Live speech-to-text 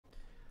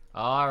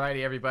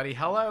Alrighty, everybody.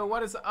 Hello,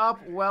 what is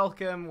up?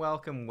 Welcome. We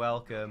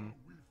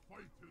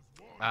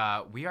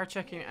are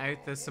checking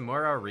out the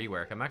SAMURO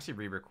rework. I'm actually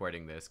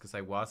re-recording this because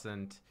I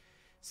wasn't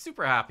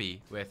super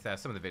happy with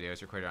some of the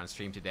videos recorded on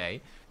stream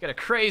today. Got a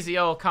crazy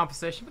old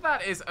composition, but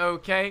that is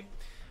okay.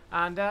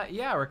 And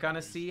yeah, we're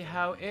gonna see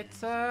how it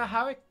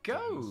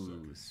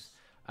goes.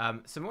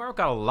 SAMURO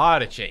got a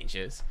lot of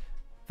changes,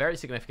 very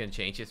significant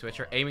changes, which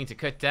are aiming to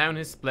cut down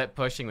his split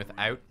pushing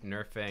without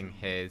nerfing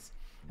his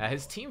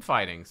team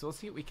fighting. So we'll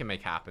see what we can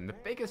make happen. The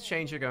biggest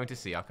change you're going to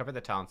see, I'll cover the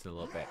talents in a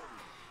little bit,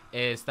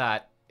 is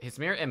that his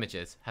mirror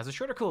images has a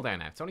shorter cooldown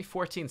now. It's only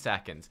 14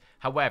 seconds.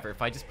 However,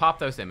 if I just pop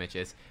those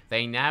images,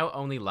 they now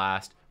only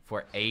last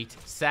for 8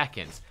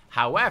 seconds.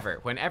 However,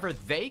 whenever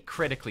they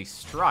critically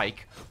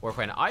strike, or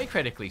when I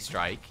critically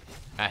strike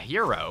a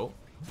hero,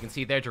 you can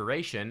see their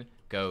duration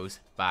goes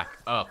back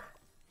up.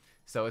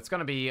 So it's going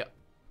to be,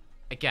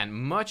 again,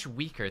 much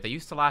weaker. They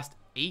used to last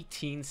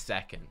 18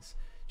 seconds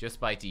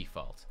just by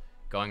default,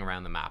 going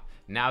around the map.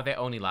 Now they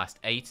only last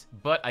 8,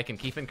 but I can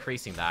keep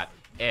increasing that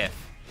if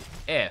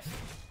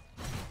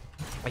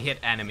I hit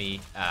enemy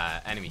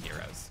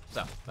heroes.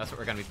 So that's what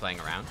we're going to be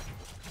playing around.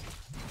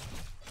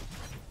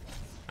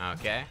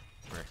 Okay,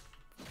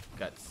 we've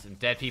got some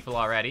dead people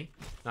already.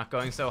 Not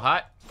going so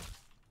hot.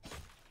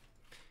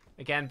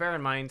 Again, bear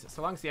in mind,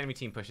 so long as the enemy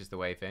team pushes the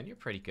wave in, you're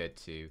pretty good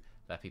to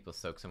let people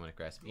soak someone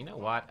aggressive. You know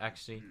what,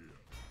 actually?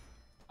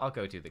 I'll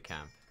go do the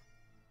camp.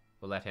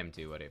 We'll let him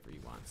do whatever he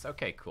wants.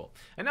 Okay, cool.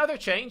 Another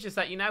change is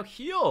that you now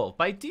heal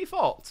by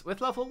default. With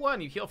level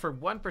 1, you heal for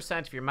 1%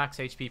 of your max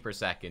HP per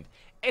second.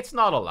 It's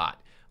not a lot.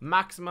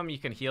 Maximum you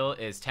can heal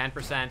is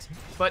 10%.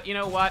 But you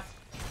know what?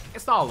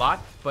 It's not a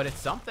lot, but it's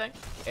something.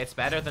 It's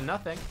better than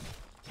nothing.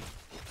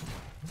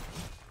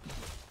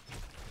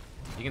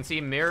 You can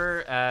see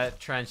mirror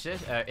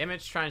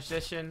image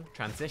transition.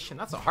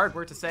 That's a hard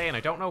word to say, and I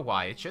don't know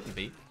why. It shouldn't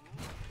be.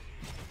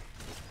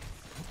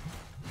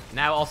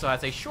 Now also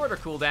has a shorter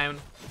cooldown.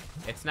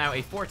 It's now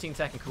a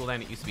 14-second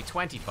cooldown. It used to be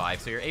 25,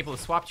 so you're able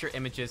to swap your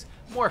images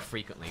more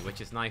frequently, which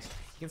is nice.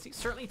 You can see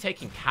certainly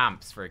taking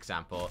camps, for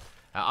example.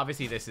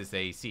 Obviously, this is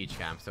a siege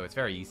camp, so it's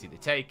very easy to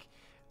take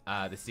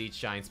the siege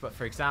giants. But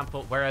for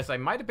example, whereas I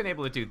might have been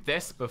able to do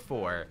this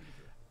before,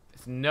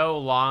 it's no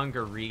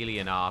longer really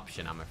an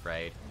option, I'm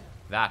afraid.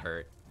 That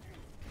hurt.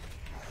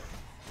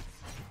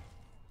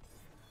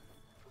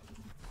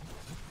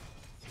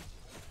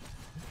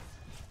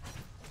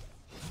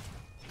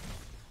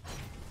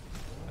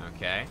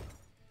 Okay.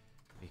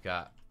 We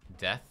got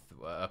death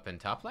up in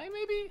top lane,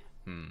 maybe?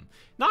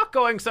 Not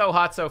going so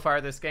hot so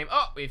far this game.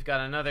 Oh, we've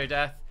got another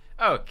death.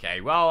 Okay,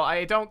 well,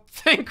 I don't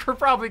think we're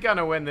probably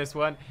gonna win this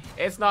one.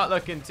 It's not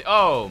looking too...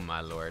 Oh,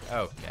 my lord.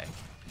 Okay.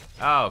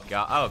 Oh,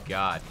 God. Oh,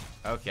 God.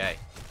 Okay.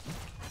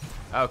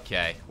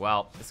 Okay,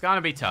 well, it's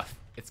gonna be tough.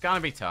 It's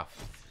gonna be tough,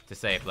 to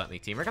say it bluntly,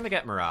 team. We're gonna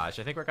get Mirage.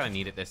 I think we're gonna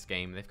need it this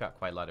game. They've got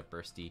quite a lot of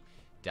bursty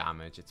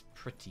damage. It's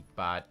pretty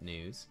bad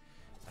news.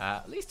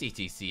 At least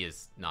ETC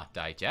is not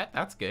died yet.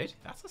 That's good.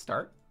 That's a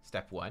start.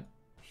 Step 1.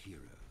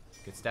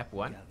 Good step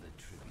 1.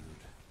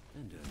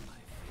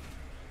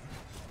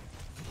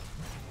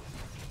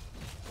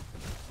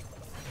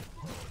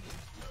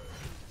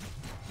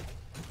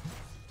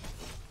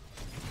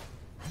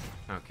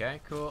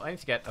 Okay, cool. I need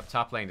to get up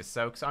top lane to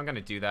soak, so I'm going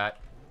to do that.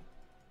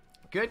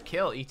 Good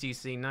kill,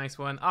 ETC. Nice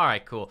one. All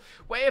right, cool.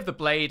 Way of the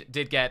Blade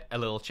did get a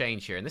little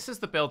change here, and this is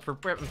the build for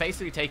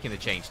basically taking the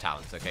change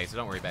talents, okay? So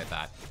don't worry about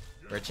that.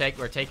 We're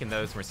taking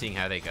those and we're seeing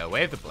how they go.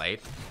 Way of the Blade.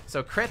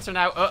 So crits are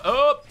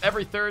now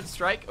every third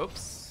strike.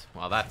 Oops.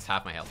 Well, that's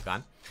half my health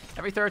gone.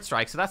 Every third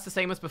strike, so that's the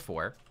same as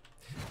before.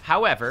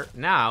 However,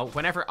 now,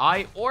 whenever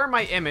I or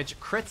my image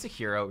crits a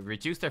hero, we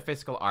reduce their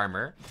physical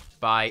armor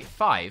by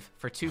 5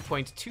 for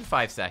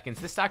 2.25 seconds.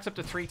 This stacks up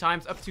to 3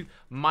 times, up to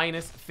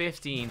minus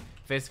 15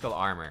 physical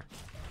armor,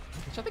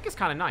 which I think is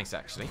kind of nice,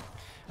 actually.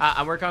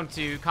 And we're going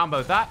to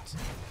combo that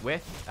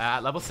with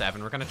level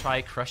 7. We're going to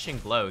try Crushing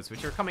Blows,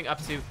 which we're coming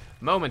up to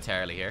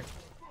momentarily here.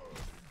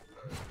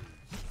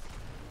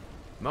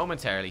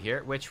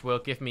 Which will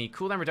give me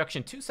cooldown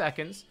reduction 2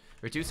 seconds,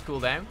 reduce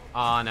cooldown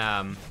on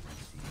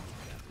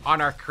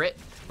our crit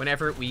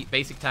whenever we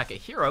basic attack a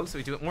hero, so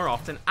we do it more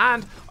often,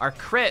 and our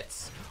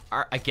crits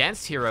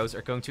against heroes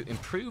are going to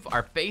improve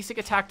our basic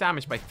attack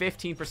damage by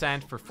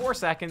 15% for 4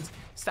 seconds,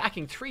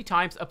 stacking 3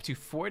 times up to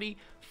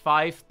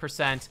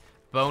 45%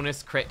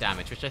 bonus crit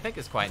damage, which I think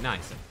is quite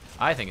nice.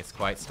 I think it's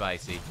quite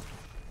spicy.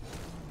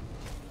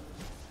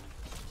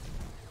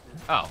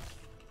 Oh.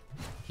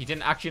 He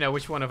didn't actually know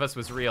which one of us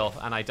was real,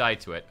 and I died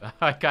to it.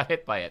 I got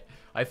hit by it.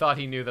 I thought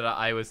he knew that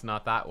I was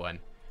not that one.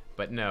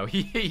 But no,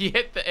 he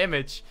hit the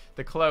image,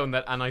 the clone,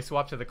 and I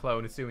swapped to the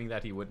clone, assuming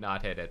that he would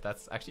not hit it.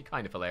 That's actually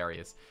kind of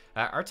hilarious.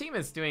 Our team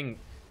is doing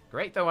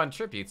great, though, on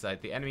tribute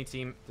side. The enemy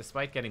team,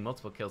 despite getting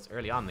multiple kills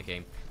early on in the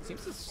game,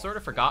 seems to have sort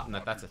of forgotten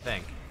that that's a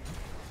thing.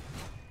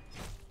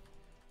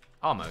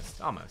 Almost,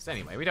 almost.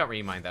 Anyway, we don't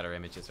really mind that our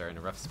images are in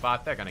a rough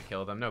spot. They're going to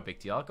kill them. No big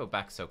deal. I'll go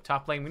back soak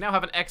top lane. We now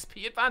have an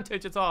XP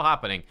advantage. It's all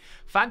happening.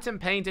 Phantom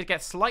Pain did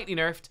get slightly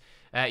nerfed.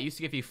 It used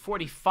to give you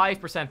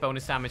 45%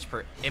 bonus damage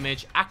per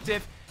image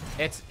active.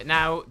 It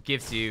now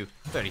gives you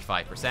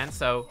 35%,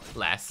 so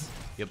less.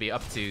 You'll be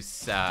up to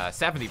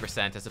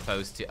 70% as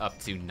opposed to up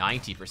to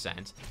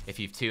 90% if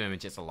you've 2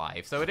 images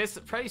alive. So it is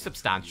pretty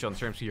substantial in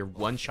terms of your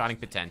one-shotting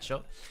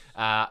potential.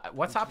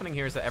 What's happening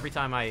here is that every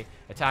time I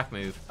attack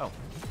move...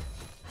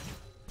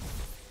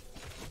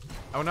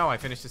 Oh no, I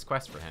finished this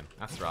quest for him.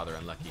 That's rather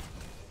unlucky.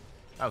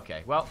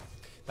 Okay, well,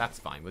 that's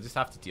fine. We'll just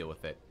have to deal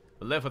with it.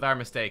 We'll live with our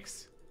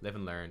mistakes. Live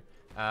and learn.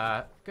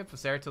 Good for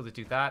Zeratul to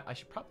do that. I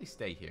should probably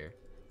stay here.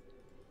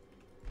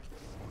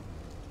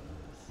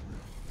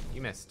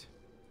 You missed.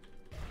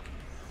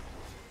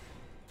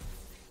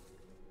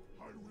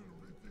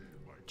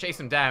 Chase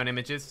him down,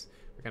 images.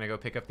 We're gonna go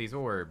pick up these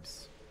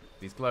orbs.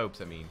 These globes,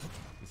 I mean.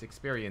 These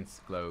experience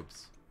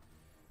globes.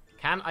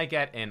 Can I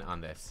get in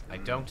on this? I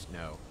don't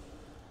know.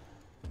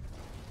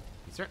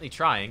 He's certainly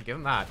trying. Give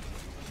him that.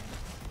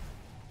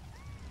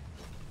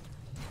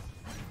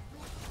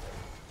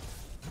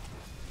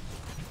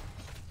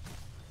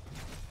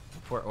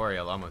 Poor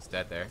Oriel almost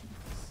dead there.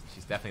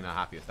 She's definitely not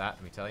happy with that,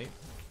 let me tell you.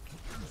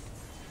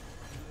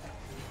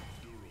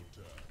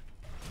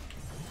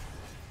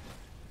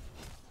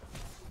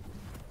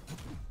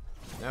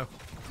 No.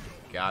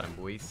 Got him,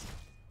 boys.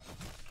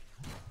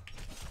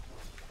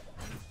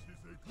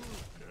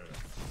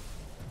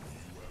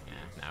 Yeah,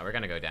 now we're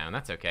gonna go down.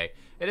 That's okay.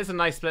 It is a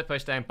nice split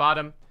push down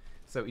bottom,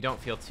 so we don't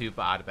feel too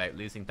bad about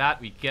losing that.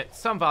 We get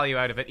some value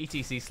out of it.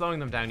 ETC slowing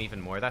them down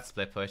even more. That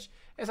split push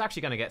is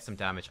actually going to get some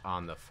damage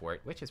on the fort,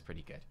 which is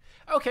pretty good.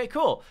 Okay,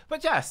 cool.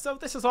 But yeah, so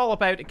this is all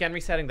about, again,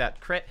 resetting that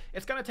crit.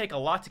 It's going to take a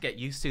lot to get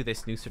used to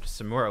this new sort of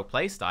SAMURO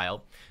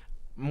playstyle.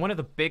 One of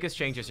the biggest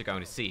changes you're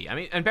going to see. I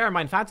mean, and bear in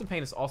mind, Phantom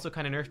Pain is also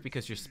kind of nerfed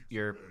because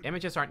your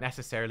images aren't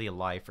necessarily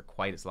alive for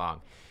quite as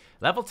long.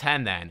 Level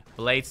 10 then,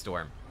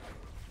 bladestorm.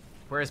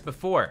 Whereas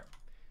before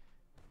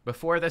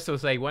this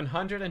was a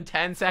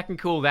 110 second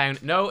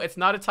cooldown. No, it's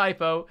not a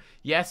typo.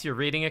 Yes, you're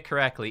reading it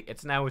correctly.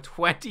 It's now a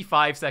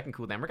 25 second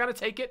cooldown. We're going to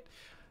take it.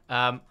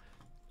 I'm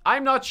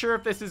not sure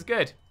if this is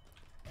good,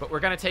 but we're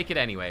going to take it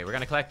anyway. We're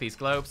going to collect these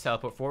globes,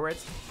 teleport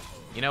forwards.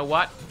 You know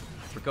what?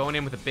 We're going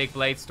in with a big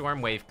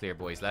bladestorm. Wave clear,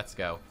 boys. Let's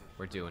go.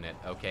 We're doing it.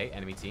 Okay,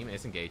 enemy team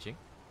is engaging.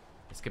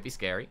 This could be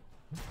scary.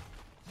 It's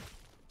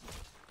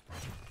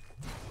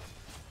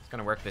going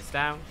to work this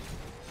down.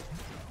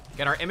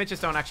 Again, our images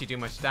don't actually do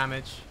much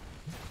damage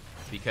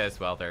because,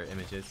 well, they're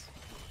images.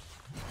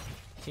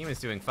 Team is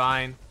doing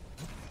fine.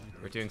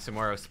 We're doing some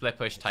more split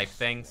push type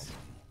things.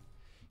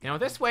 You know,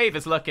 this wave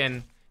is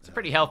looking... It's a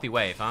pretty healthy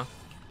wave, huh?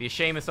 Be a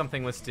shame if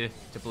something was to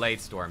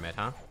bladestorm it,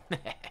 huh?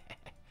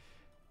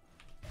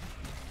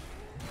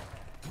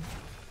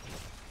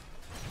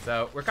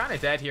 So, we're kind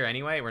of dead here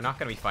anyway. We're not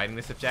going to be fighting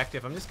this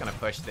objective. I'm just going to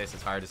push this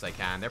as hard as I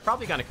can. They're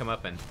probably going to come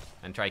up and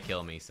try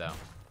kill me, so...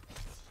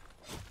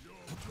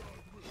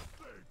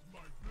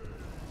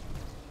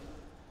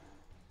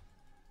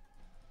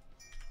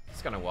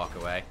 Just going to walk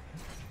away.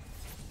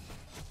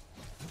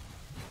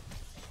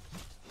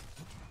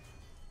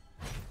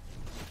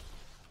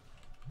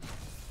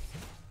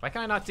 Why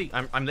can I not D?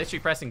 I'm literally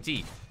pressing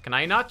D. Can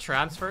I not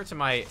transfer to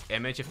my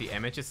image if the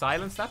image is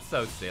silenced? That's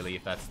so silly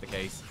if that's the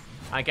case.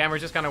 Again, we're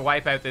just going to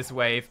wipe out this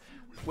wave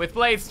with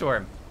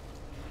bladestorm.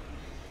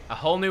 A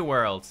whole new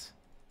world.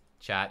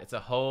 Chat, it's a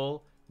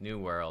whole new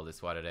world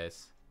is what it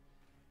is.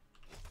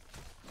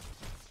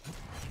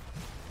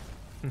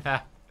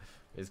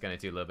 He's going to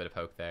do a little bit of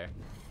poke there.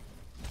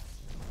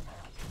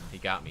 He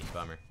got me.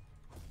 Bummer.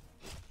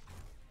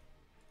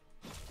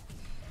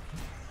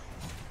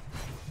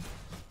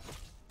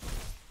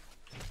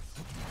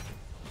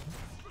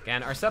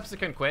 Again, our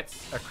subsequent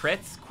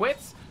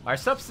our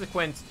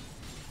subsequent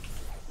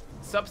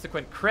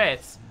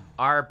crits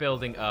are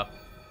building up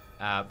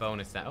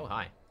bonus now. Oh,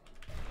 hi.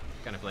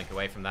 Gonna blink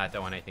away from that.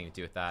 Don't want anything to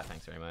do with that.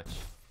 Thanks very much.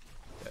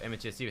 So,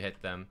 images, you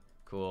hit them.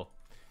 Cool.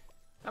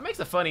 That makes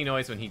a funny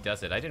noise when he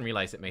does it. I didn't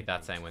realize it made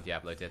that sound when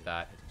Diablo did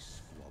that.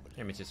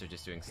 Images are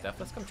just doing stuff.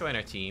 Let's come join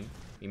our team.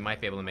 We might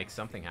be able to make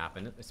something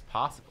happen. It's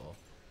possible.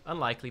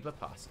 Unlikely, but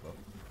possible.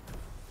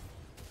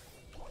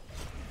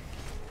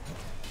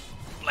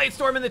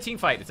 Bladestorm in the team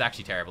fight. It's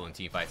actually terrible in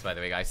team fights, by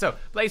the way, guys. So,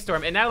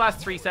 Bladestorm, it now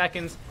lasts 3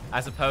 seconds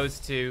as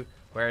opposed to,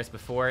 whereas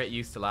before it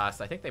used to last,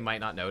 I think they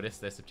might not notice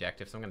this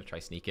objective, so I'm going to try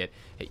sneak it.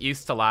 It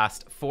used to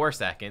last 4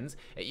 seconds.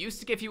 It used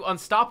to give you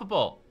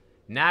unstoppable.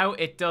 Now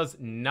it does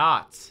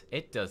not.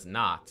 It does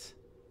not.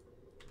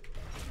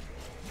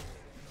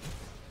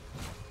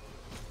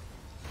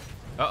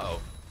 Uh-oh.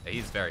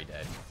 He's very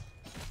dead.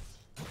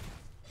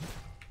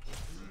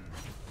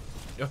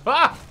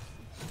 Ah!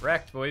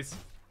 Wrecked, boys.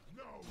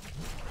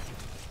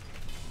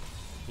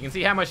 You can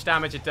see how much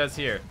damage it does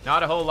here.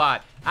 Not a whole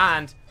lot.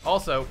 And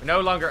also, no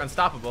longer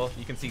unstoppable.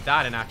 You can see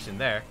that in action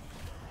there.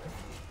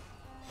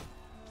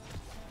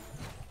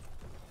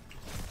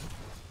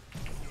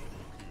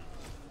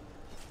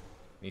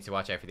 Need to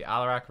watch out for the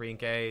Alarak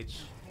re-engage.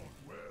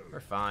 We're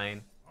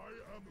fine.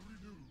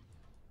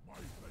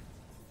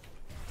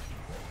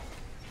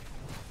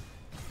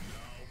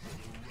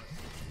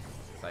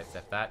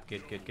 Sidestep that.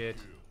 Good, good, good.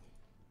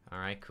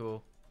 Alright,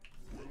 cool.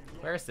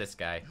 Where's this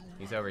guy?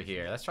 He's over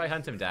here. Let's try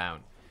hunt him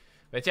down.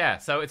 But yeah,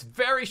 so it's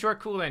very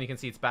short cooldown. You can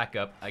see it's back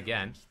up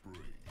again.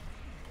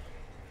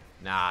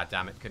 Nah,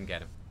 damn it. Couldn't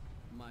get him.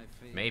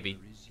 Maybe.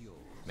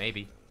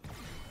 Maybe.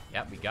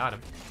 Yep, we got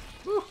him.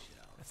 Woo!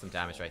 That's some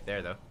damage right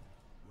there, though.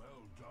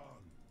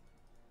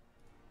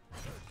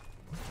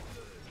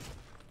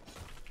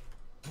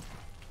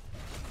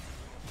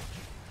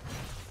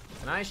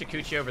 Can I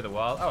Shikuchi over the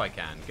wall? Oh, I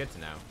can. Good to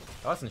know.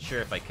 I wasn't sure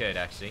if I could,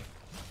 actually.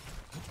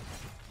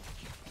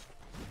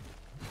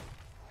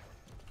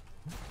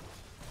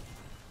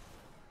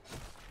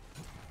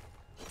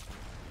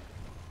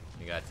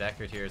 We got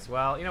Deckard here as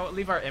well. You know what?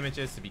 Leave our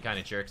images to be kind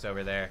of jerks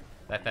over there.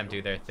 Let them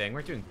do their thing.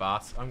 We're doing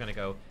boss. I'm going to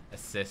go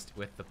assist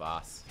with the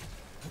boss.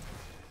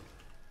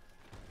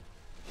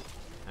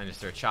 And just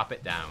sort of chop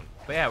it down.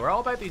 But yeah, we're all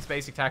about these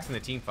basic attacks in the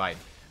team fight.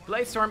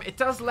 Bladestorm, it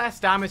does less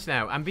damage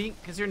now. And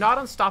because you're not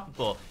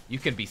unstoppable, you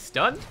can be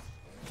stunned.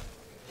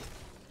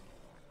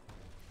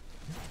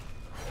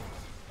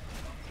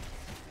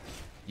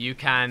 You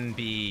can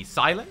be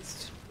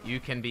silenced. You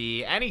can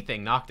be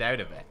anything knocked out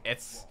of it.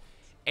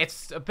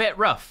 It's a bit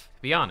rough,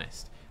 to be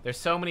honest. There's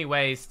so many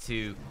ways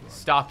to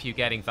stop you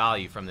getting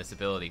value from this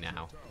ability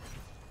now.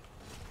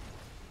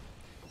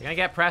 We're gonna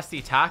get press the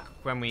attack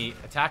when we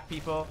attack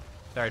people.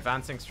 With our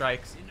advancing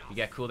strikes, you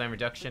get cooldown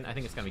reduction. I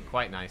think it's gonna be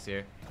quite nice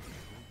here.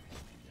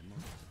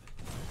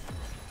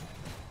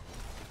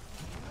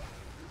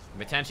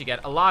 Potentially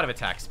get a lot of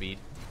attack speed.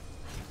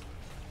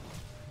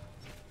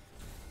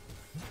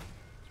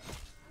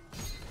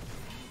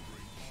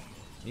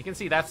 You can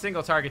see that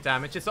single target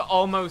damage is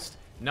almost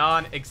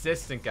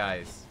non-existent,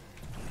 guys.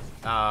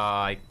 Oh,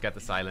 I got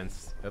the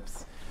silence.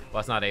 Oops.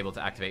 Was not able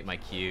to activate my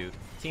Q.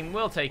 Team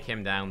will take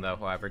him down, though,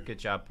 however. Good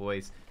job,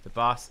 boys. The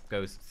boss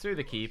goes through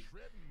the keep.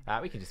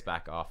 We can just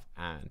back off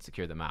and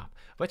secure the map.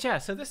 But yeah,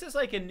 so this is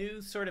like a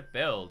new sort of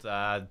build.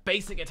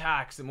 Basic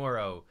attack,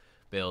 SAMURO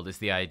build is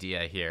the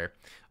idea here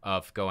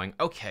of going,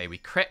 okay, we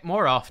crit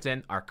more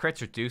often. Our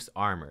crits reduce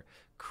armor.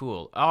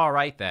 Cool. All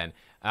right, then.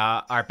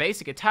 Our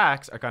basic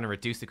attacks are going to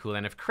reduce the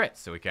cooldown of crits.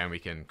 So again, we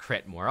can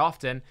crit more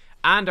often.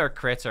 And our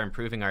crits are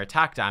improving our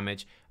attack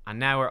damage. And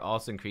now we're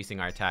also increasing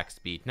our attack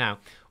speed. Now,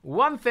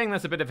 one thing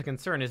that's a bit of a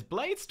concern is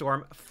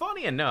Bladestorm.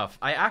 Funny enough,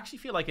 I actually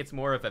feel like it's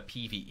more of a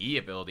PvE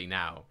ability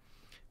now.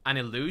 An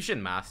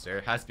Illusion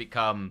Master has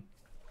become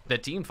the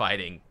team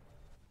fighting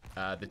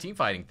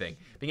thing.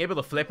 Being able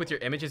to flip with your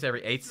images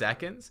every 8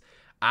 seconds.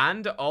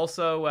 And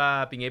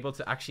also being able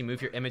to actually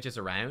move your images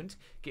around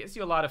gives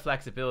you a lot of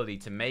flexibility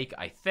to make,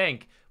 I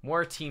think,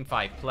 more team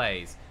fight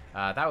plays.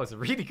 That was a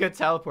really good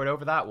teleport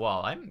over that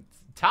wall. I'm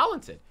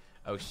talented.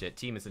 Oh shit,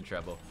 team is in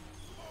trouble.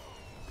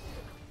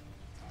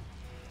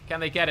 Can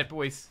they get it,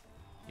 boys?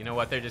 You know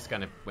what? They're just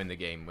gonna win the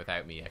game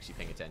without me actually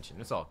paying attention.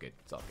 It's all good.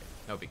 It's all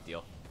good. No big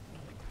deal.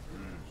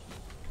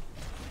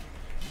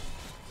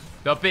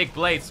 The big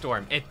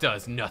Bladestorm. It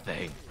does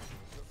nothing.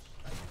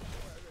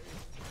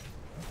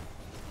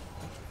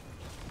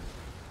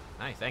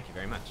 Nice, thank you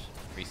very much.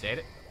 Appreciate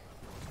it.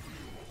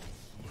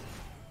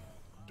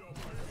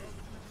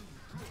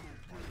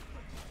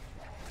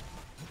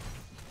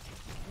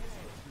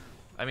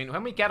 I mean,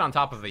 when we get on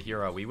top of a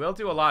hero, we will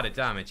do a lot of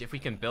damage if we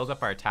can build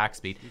up our attack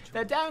speed.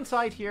 The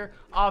downside here,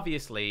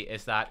 obviously,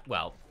 is that,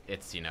 well,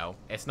 it's, you know,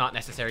 it's not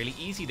necessarily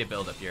easy to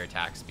build up your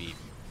attack speed.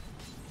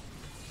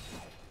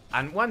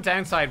 And one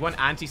downside, one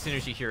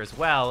anti-synergy here as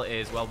well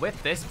is, well,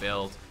 with this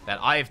build that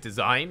I've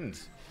designed,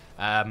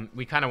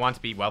 we kind of want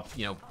to be, well,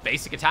 you know,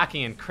 basic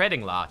attacking and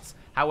critting lots.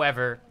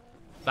 However,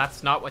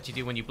 that's not what you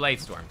do when you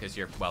Bladestorm, because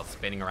you're, well,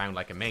 spinning around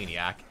like a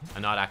maniac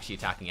and not actually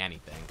attacking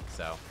anything,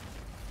 so.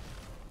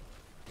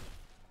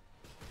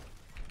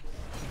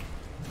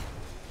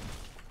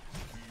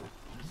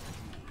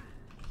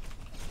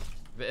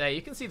 But,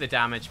 you can see the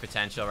damage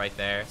potential right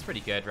there. It's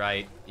pretty good,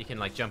 right? You can,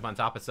 like, jump on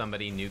top of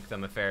somebody, nuke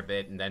them a fair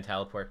bit, and then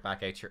teleport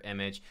back out your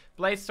image.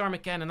 Bladestorm,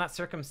 again, in that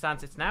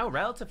circumstance, it's now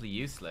relatively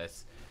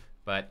useless.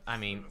 But, I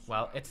mean,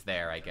 well, it's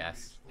there, I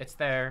guess. It's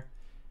there.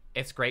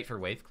 It's great for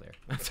wave clear.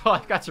 That's all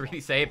I've got to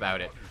really say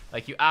about it.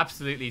 Like, you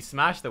absolutely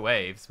smash the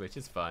waves, which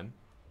is fun.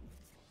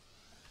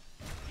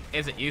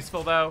 Is it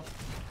useful, though?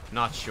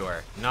 Not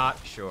sure. Not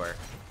sure.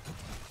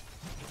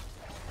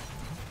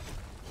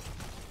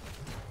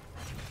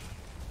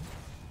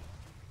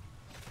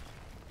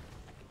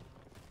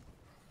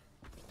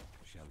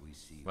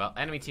 Well,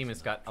 enemy team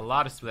has got a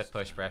lot of split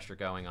push pressure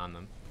going on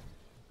them.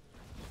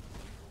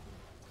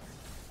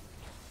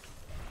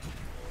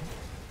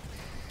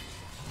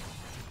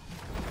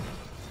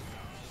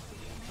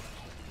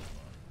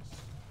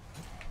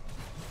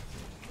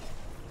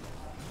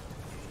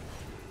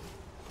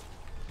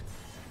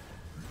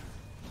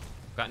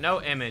 Got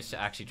no image to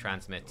actually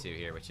transmit to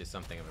here, which is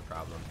something of a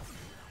problem.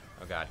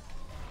 Oh god.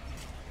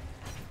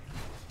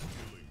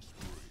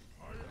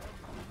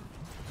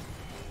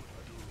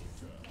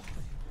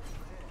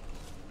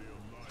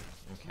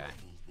 Okay.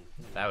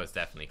 That was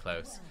definitely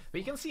close. But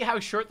you can see how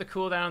short the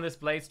cooldown on this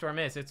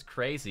Bladestorm is. It's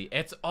crazy.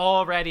 It's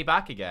already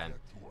back again.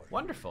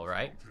 Wonderful,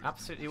 right?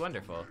 Absolutely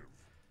wonderful.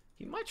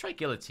 He might try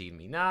guillotine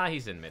me. Nah,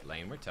 he's in mid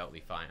lane. We're totally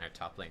fine. Or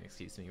top lane,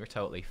 excuse me. We're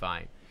totally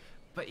fine.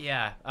 But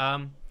yeah,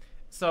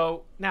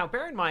 so now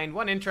bear in mind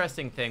one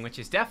interesting thing, which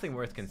is definitely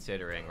worth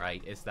considering,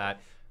 right, is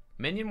that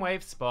minion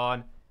waves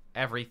spawn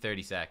every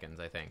 30 seconds,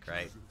 I think,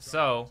 right?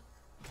 So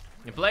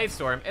in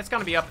bladestorm, it's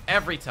gonna be up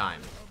every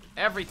time.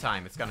 Every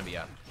time it's gonna be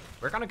up.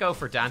 We're gonna go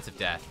for Dance of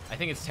Death. I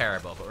think it's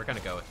terrible, but we're gonna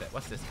go with it.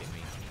 What's this give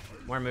me?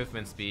 More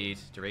movement speed,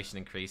 duration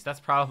increase. That's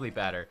probably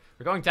better.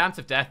 We're going Dance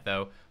of Death,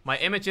 though. My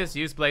images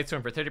use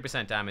Bladestorm for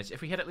 30% damage.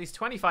 If we hit at least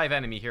 25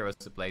 enemy heroes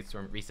with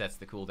Bladestorm, it resets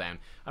the cooldown.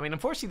 I mean,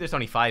 unfortunately, there's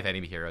only 5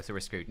 enemy heroes, so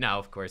we're screwed. No,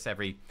 of course,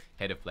 every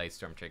hit of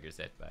Bladestorm triggers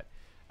it, but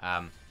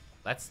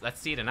let's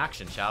see it in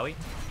action, shall we?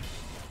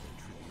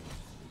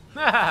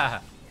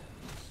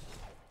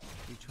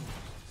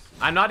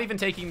 I'm not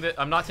taking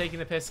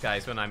the piss,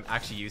 guys, when I'm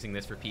actually using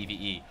this for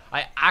PvE.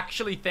 I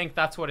actually think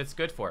that's what it's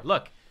good for.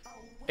 Look.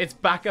 It's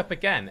back up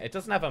again. It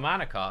doesn't have a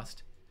mana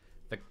cost.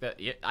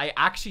 I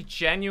actually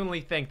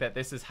genuinely think that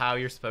this is how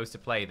you're supposed to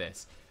play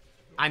this.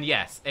 And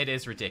yes, it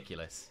is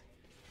ridiculous.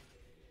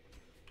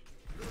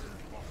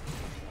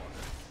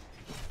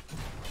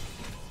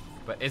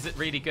 But is it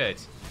really good?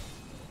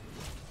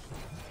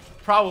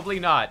 Probably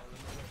not.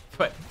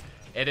 But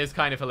it is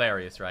kind of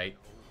hilarious, right?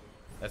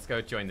 Let's go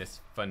join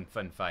this fun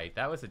fight.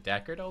 That was a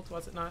Deckard ult,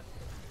 was it not?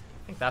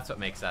 I think that's what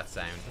makes that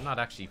sound. I'm not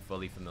actually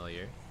fully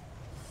familiar.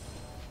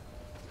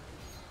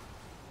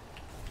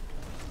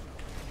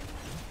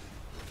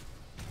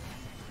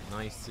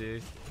 Nice,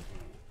 dude.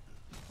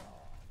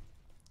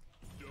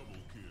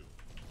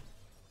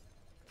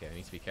 Okay, we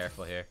need to be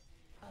careful here.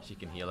 She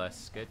can heal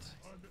us. Good.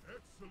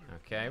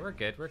 Okay, we're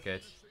good. We're good.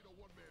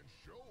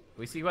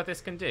 We see what this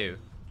can do.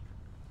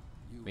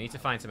 We need to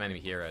find some enemy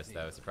heroes,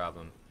 though. It's a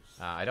problem.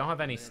 I don't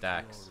have any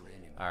stacks.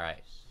 Alright.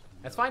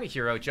 Let's find a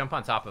hero, jump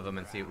on top of him,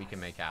 and see what we can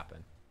make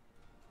happen.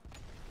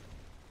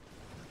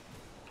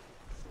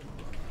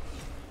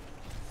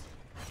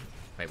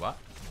 Wait, what?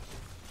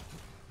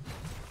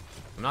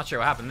 I'm not sure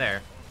what happened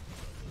there.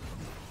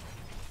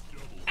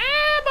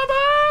 Ah,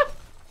 mama!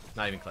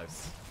 Not even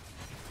close.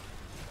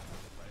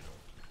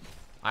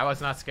 I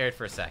was not scared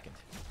for a second.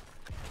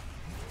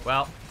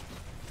 Well,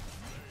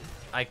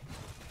 I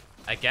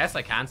guess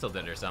I cancelled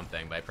it or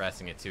something by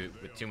pressing it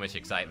with too much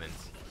excitement.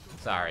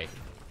 Sorry.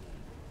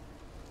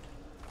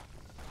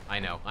 I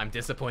know, I'm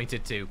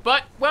disappointed too.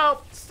 But,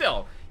 well,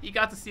 still, you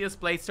got to see us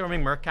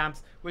bladestorming merc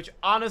camps, which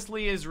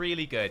honestly is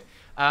really good.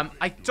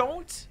 I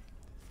don't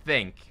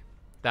think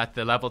that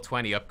the level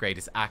 20 upgrade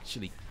is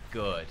actually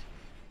good.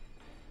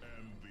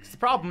 'Cause the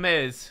problem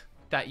is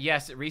that,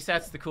 yes, it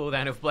resets the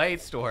cooldown of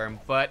Bladestorm,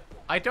 but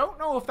I don't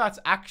know if that's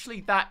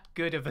actually that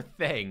good of a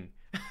thing.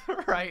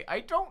 Right?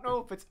 I don't know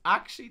if it's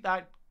actually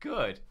that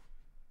good.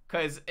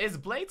 Because is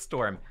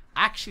Bladestorm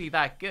actually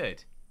that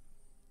good?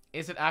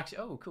 Is it actually...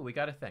 Oh, cool, we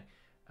got a thing.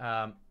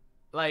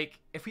 Like,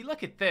 if we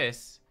look at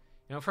this,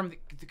 you know,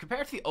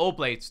 compared to the old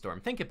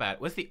Bladestorm, think about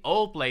it. Was the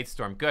old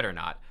Bladestorm good or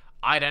not?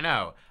 I don't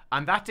know.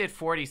 And that did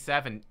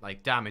 47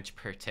 like damage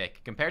per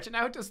tick. Compared to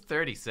now, it does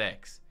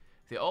 36.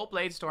 The old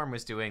Bladestorm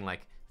was doing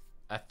like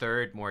a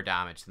third more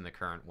damage than the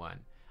current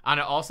one. And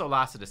it also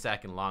lasted a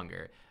second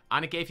longer.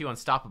 And it gave you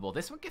unstoppable.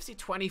 This one gives you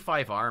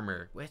 25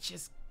 armor, which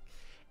is...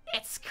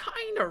 It's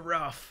kind of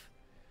rough.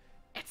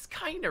 It's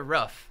kind of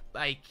rough.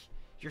 Like,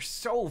 you're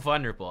so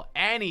vulnerable.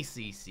 Any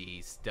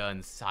CCs,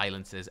 stuns,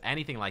 silences,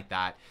 anything like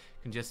that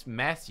can just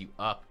mess you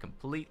up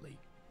completely.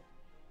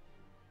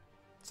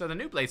 So the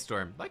new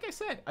Bladestorm, like I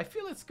said, I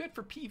feel it's good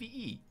for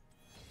PvE.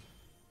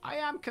 I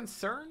am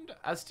concerned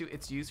as to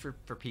its use for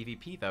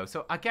PvP, though.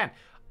 So again,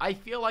 I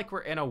feel like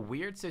we're in a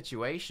weird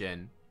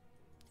situation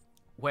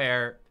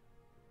where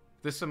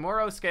the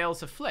SAMURO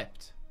scales have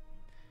flipped.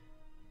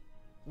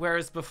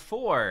 Whereas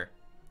before,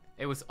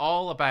 it was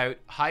all about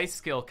high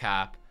skill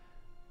cap,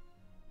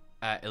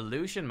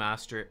 Illusion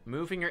Master,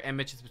 moving your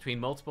images between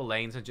multiple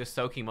lanes and just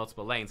soaking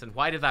multiple lanes. And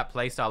why did that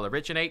playstyle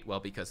originate? Well,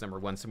 because number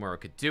one, SAMURO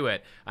could do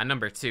it. And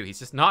number two, he's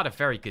just not a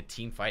very good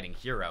team fighting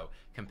hero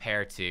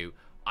compared to,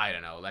 I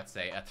don't know, let's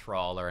say a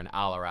Thrall or an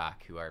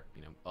Alarak, who are,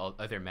 you know, all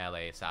other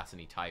melee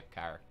assassin-y type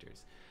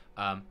characters.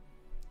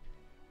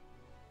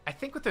 I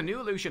think with the new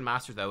Illusion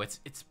Master, though, it's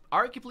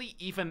arguably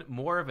even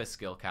more of a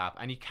skill cap,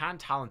 and you can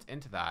talent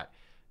into that.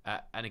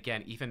 And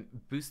again, even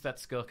boost that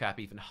skill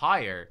cap even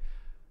higher.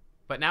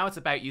 But now it's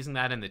about using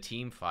that in the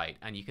team fight,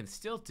 and you can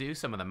still do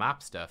some of the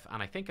map stuff.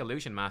 And I think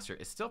Illusion Master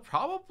is still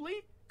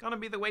probably going to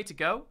be the way to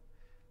go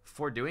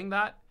for doing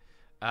that.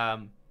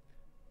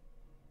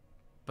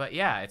 But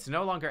yeah, it's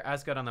no longer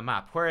as good on the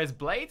map. Whereas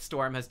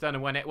Bladestorm has done it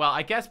when it... Well,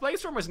 I guess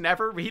Bladestorm was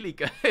never really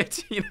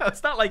good. You know,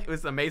 it's not like it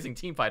was an amazing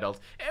team fight ult.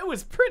 It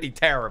was pretty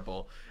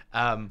terrible.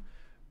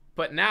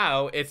 But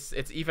now it's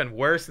even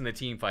worse in the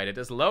team fight. It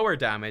does lower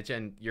damage,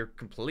 and you're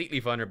completely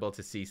vulnerable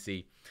to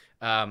CC.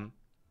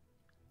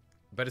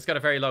 But it's got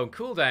a very low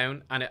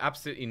cooldown, and it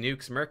absolutely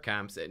nukes merc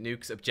camps. It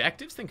nukes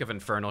objectives. Think of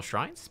Infernal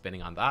Shrines,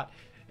 spinning on that.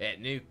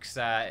 It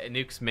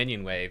nukes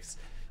minion waves.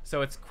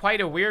 So it's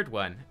quite a weird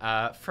one.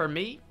 For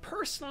me,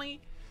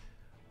 personally,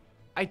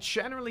 I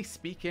generally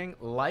speaking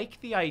like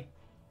the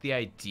the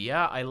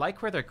idea. I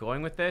like where they're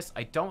going with this.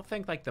 I don't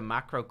think like the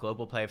macro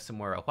global play of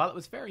SAMURO, while it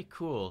was very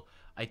cool,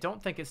 I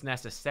don't think it's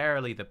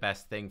necessarily the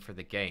best thing for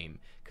the game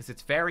because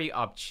it's very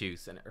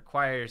obtuse and it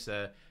requires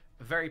a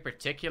very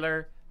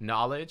particular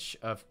knowledge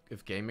of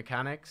game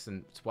mechanics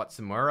and what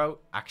SAMURO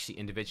actually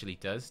individually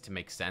does to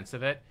make sense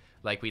of it.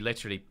 Like we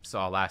literally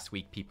saw last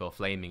week people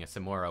flaming a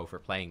SAMURO for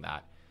playing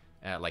that,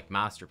 like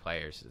master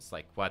players. It's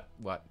like what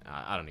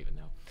I don't even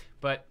know.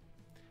 But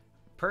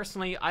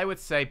personally, I would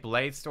say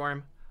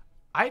bladestorm.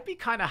 I'd be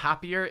kind of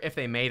happier if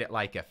they made it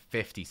like a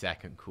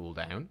 50-second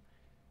cooldown.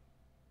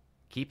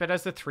 Keep it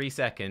as a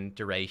 3-second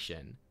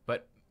duration,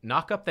 but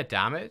knock up the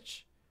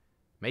damage,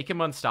 make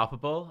him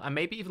unstoppable, and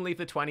maybe even leave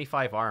the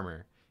 25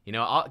 armor. You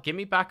know, give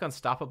me back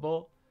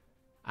unstoppable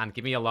and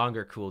give me a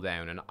longer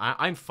cooldown, and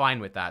I'm fine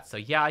with that. So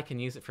yeah, I can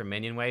use it for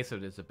minion wave, so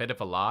there's a bit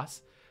of a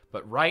loss.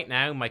 But right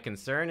now, my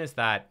concern is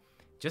that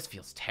it just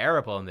feels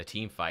terrible in the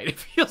team fight. It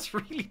feels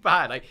really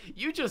bad. Like,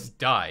 you just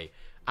die.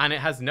 And it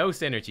has no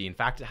synergy. In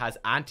fact, it has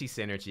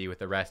anti-synergy with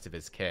the rest of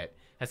his kit.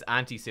 Has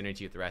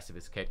anti-synergy with the rest of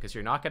his kit because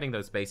you're not getting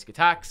those basic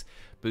attacks,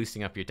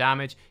 boosting up your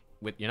damage.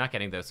 You're not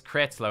getting those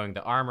crits, lowering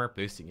the armor,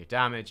 boosting your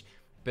damage,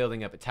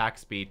 building up attack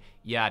speed,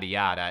 yada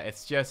yada.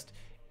 It's just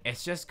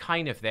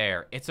kind of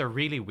there. It's a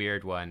really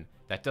weird one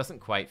that doesn't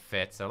quite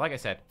fit. So like I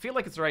said, feel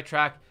like it's the right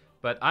track,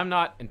 but I'm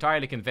not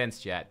entirely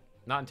convinced yet.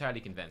 Not entirely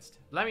convinced.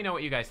 Let me know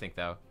what you guys think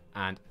though.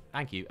 And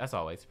thank you, as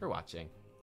always, for watching.